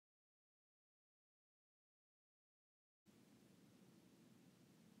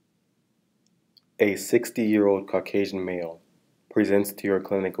A 60-year-old Caucasian male presents to your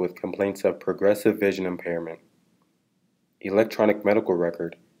clinic with complaints of progressive vision impairment. Electronic medical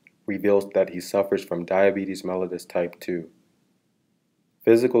record reveals that he suffers from diabetes mellitus type 2.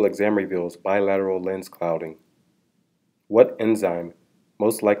 Physical exam reveals bilateral lens clouding. What enzyme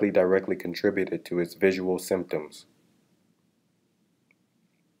most likely directly contributed to his visual symptoms?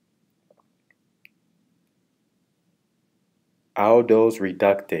 Aldose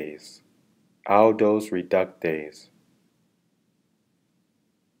reductase. Aldose reductase.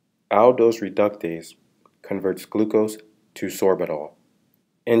 Aldose reductase converts glucose to sorbitol.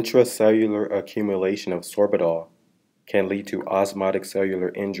 Intracellular accumulation of sorbitol can lead to osmotic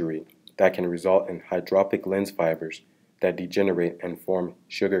cellular injury that can result in hydropic lens fibers that degenerate and form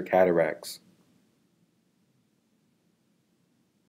sugar cataracts.